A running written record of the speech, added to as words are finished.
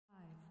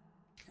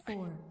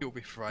4, You'll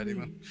be Friday, 3,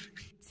 man.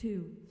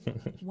 2,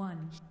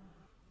 1.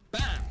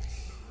 Bam!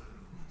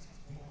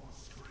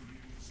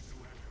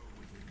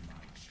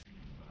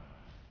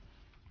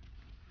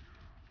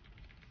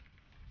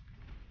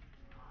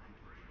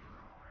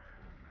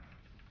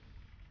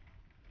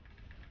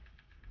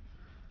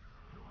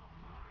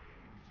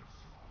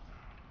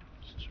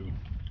 It's true.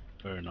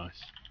 Very nice.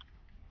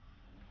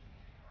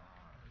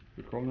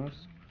 You call us?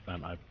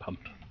 I pump.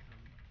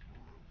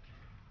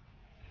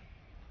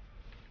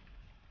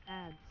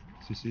 Ads.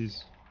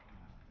 CCs.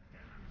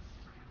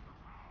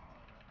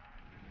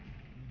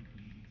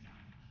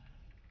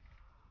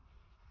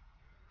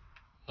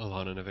 I'll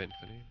on an event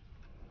for you.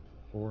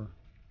 4.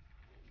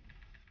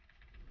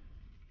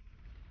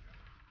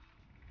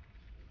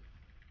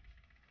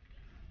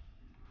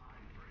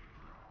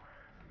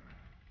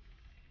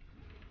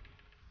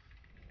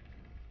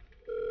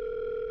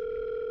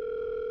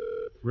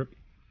 Rip.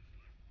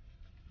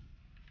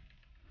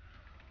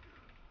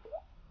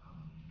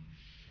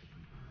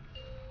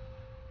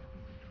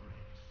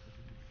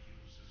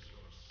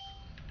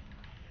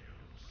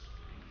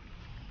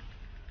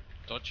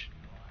 Dodge.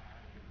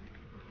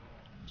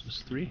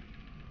 Just 3.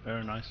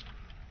 Very nice.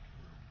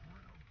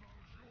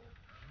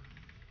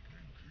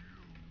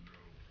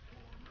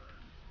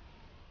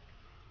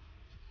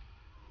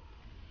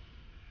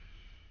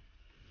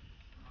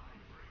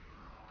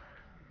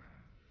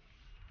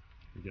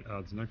 We get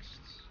ads next.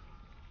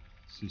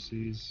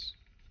 CCs.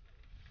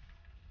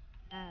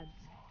 Ads.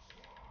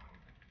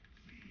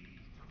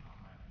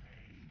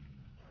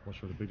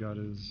 Watch where the big ad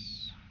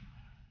is.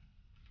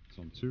 It's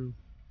on 2.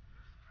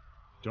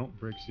 Don't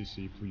break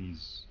CC,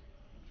 please.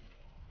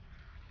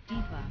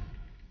 Diva.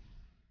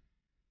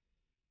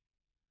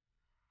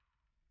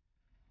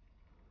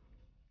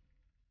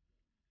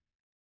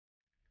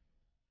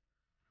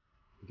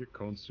 We get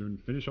cones soon.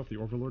 Finish off the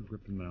Overlord.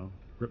 Grip him now.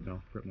 Grip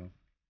now. Grip now.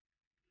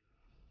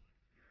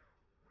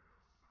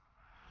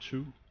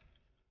 2.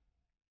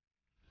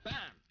 Bam!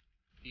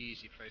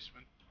 Easy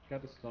placement.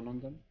 Got a stun on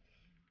them.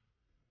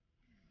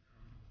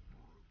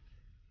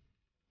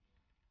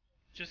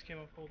 Just came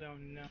up, pull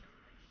down now.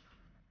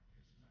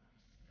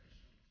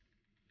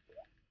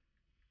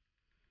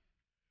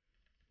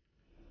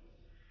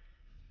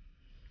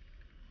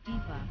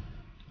 Diva.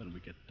 Then we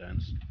get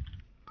danced.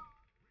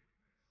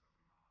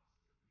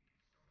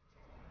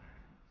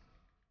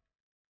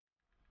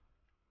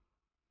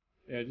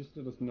 Yeah, just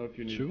let us know if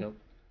you need 2. help.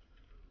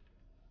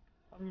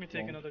 I'm gonna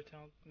take Well. another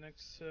talent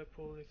next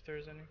pull if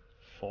there's any.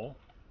 4.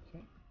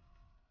 Okay.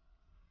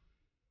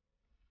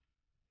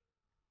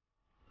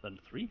 Then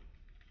 3.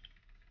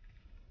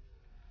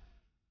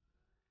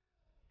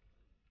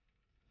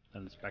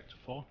 Then it's back to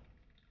 4.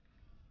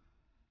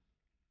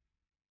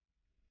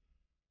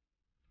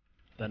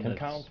 Then Can it's,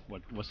 count.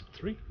 what was it,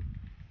 3?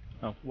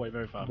 Oh, wait,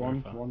 very far,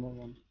 One. very far.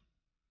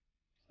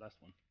 Last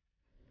one.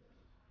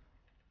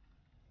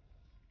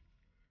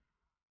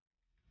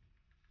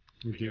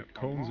 We get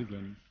cones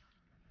again.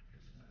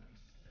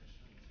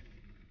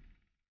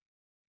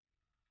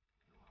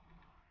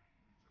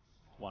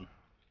 One.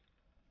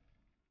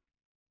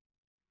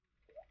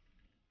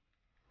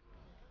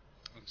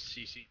 And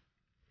CC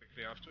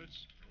quickly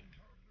afterwards.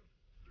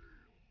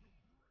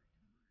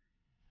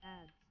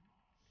 Ads.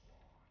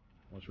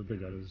 Watch where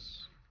big ad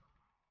is.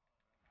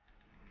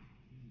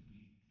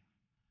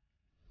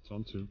 It's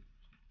on 2.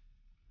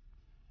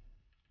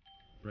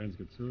 Brains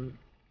get to it.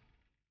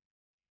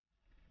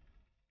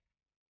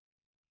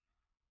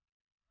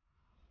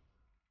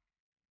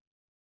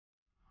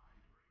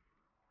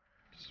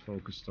 Just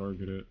focus,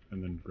 target it,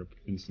 and then grip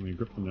instantly.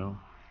 Grip them now.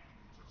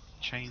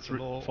 Chains 3,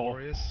 law 4.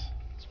 warriors.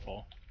 It's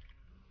 4.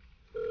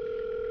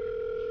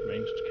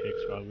 Ranged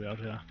kicks while we're out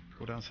here.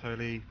 Cooldowns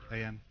holy,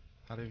 AM,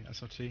 Paladin,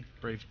 SRT,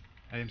 brave,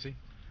 AMC.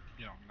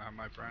 You don't know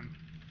my brand.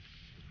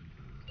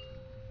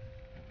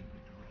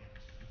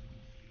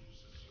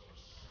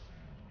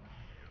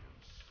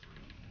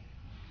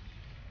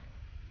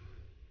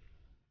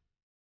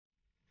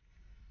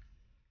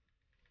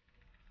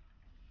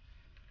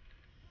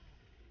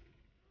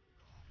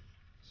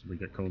 So we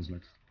get cones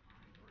next.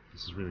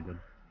 This is really good.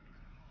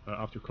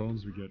 After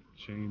cones, we get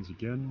chains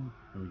again,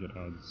 and we get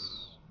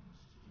ads.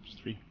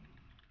 Just 3.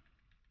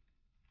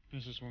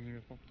 This is one you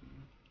have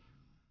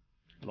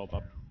Lob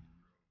up.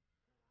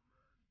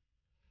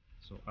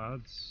 So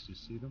ads, you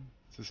see them?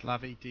 This is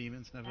Lavi,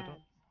 demons, never Ads. dot.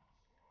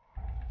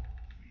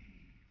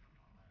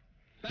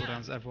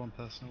 Cooldowns everyone,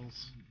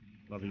 personals.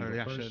 Loving Holy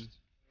go Ashen, first.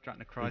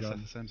 Dratna Christ, got-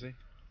 FSMZ.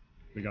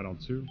 We got on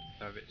 2.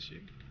 Have it, you.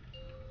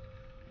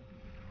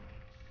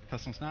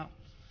 Personals now.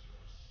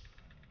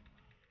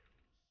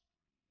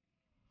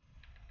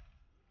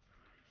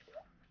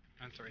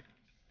 And 3.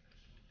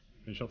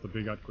 Finish off the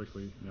big ad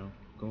quickly now.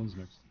 Cones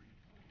next.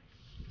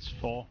 It's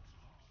 4.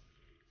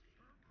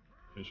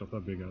 Finish off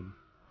that big ad.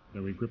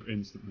 Then we grip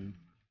instantly.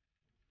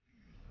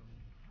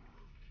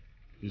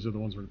 These are the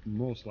ones we're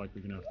most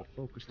likely gonna have to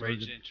focus Rage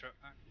target.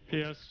 interrupt that.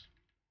 Pierce.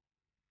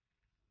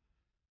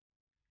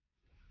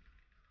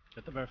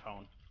 Get the very far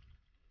one.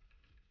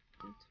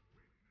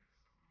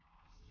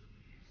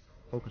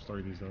 Focus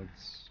target these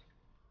ads.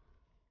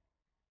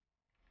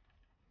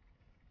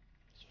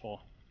 4.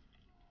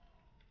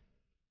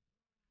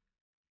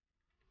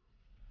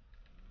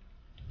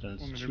 Then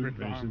One it's minute. 2. Rip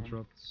behind Evasion one.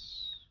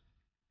 drops.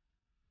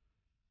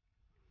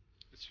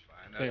 It's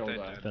fine. They all They're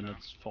die. dead Then now.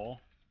 it's 4.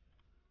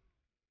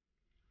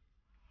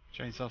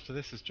 Chains after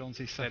this is John Z.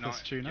 They're Seth's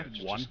not. tuner.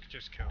 Yeah, One.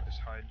 just kill this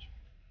hide.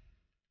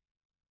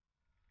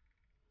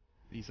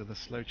 These are the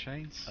slow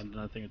chains. And then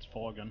I think it's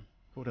 4 again.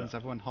 Cooldowns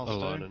everyone Alana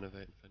Hearthstone. and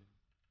Event Infinity.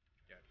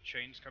 Yeah,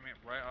 chains coming up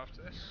right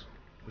after this.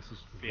 This is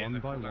Be in one the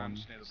by cooldowns one.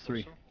 near the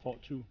 3. portal. 4.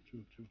 2.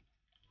 2. 2.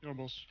 Your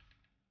boss.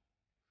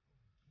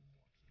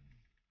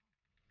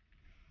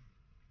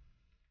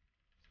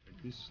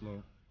 Take these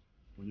slow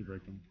when you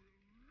break them.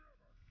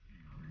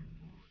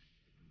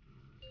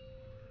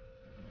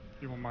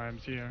 You want my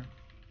MT here?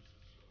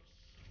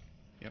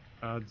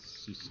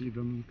 Adds, you see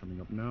them coming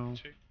up now.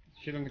 2.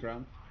 Shit on the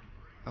ground.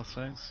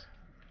 Hearthstones.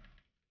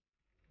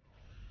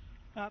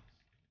 Ads.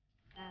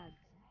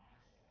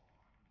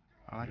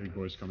 Alright. Big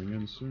boys coming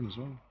in soon as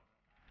well.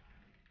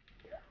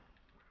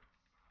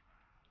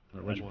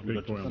 Right, where's And big we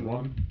got boy on 1?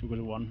 1. We got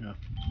a 1, yeah.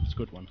 It's a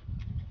good one.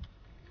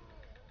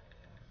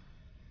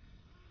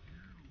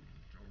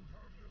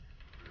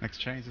 Next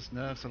chains is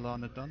Nerves,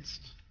 Alana Dunst.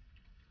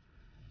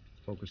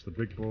 Focus the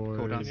big boy.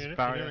 Cooldowns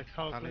Barrier,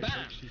 Paladin,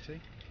 HTT.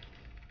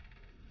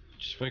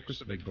 Just Focus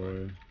the big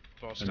boy.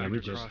 Boss And then we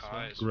damage grip, is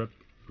high. grip,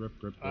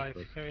 grip.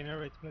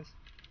 please.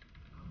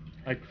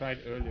 I cried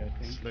earlier, I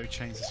think. Slow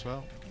chains as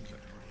well.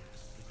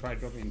 I tried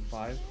dropping in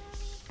 5.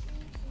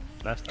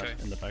 Last Okay.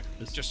 in the back.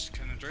 This Just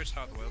can Androids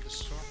heart the world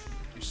this as well.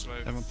 You slow.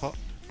 Everyone pop.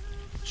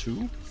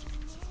 2.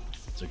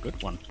 It's a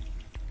good one.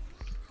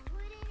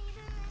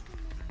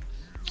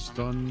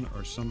 Stun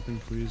or something,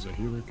 please. A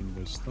healer can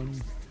be stun.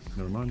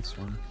 Never mind, it's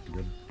fine. We're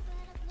good.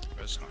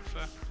 That's not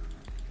fair.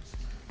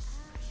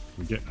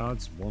 We get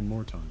ads one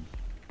more time.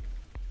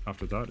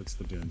 After that, it's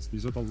the dins.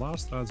 These are the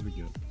last ads we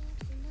get.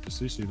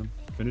 Just CC them.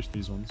 Finish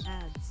these ones.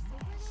 Ads.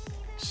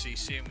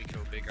 CC and we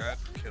kill big ad.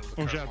 Kill the Oh,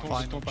 current yeah, one.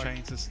 don't- Final back.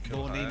 chains is Kill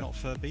Lorny, that. not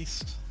Fur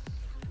Beast.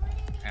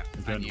 Yeah,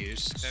 Again, and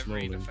use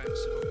every slowly.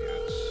 defensive of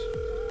the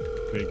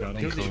ads. Big ad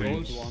Kill on the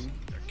old chains. one.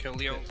 Kill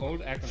the old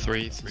Old Agon.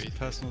 3, 3.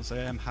 Personals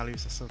AM,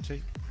 Halley's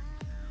SLT.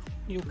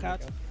 You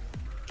cat.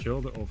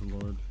 Kill the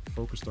overlord.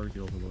 Focus target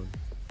the overlord.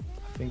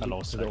 I think Hello,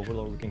 with the sec.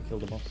 overlord we can kill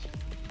the boss.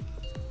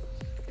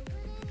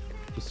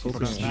 Just Cooldowns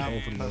focus on now, the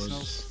overlord.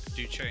 personals.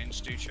 Do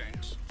chains, do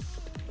chains.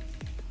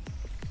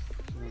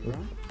 On the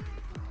ground.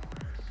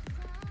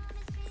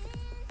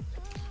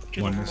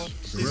 One the is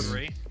boss.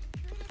 grip.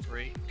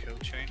 3, kill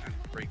chain and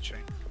break chain.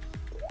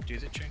 Do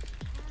the chain.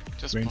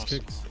 Just Range boss.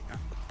 kicks. Yeah,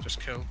 just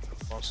kill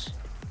boss.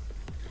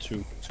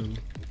 2. 2.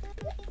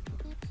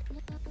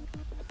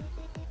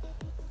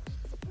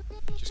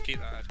 Just keep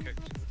that ad kicked.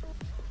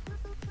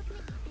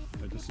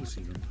 I just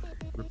CC them.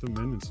 Rip them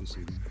in and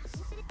CC them.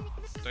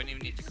 Don't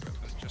even need to grip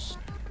them, just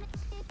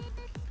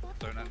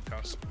don't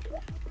uncast them.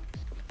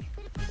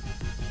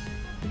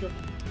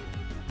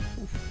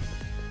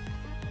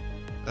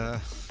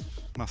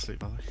 Must sleep,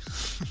 by the way.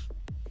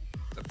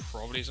 There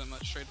probably isn't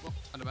much tradable,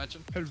 I'd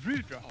imagine.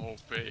 Oh,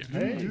 baby.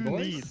 Hey,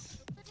 boys!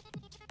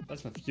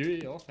 That's my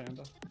Fury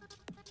offhander.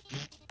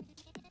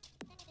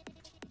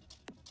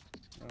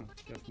 Oh,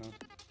 guess not.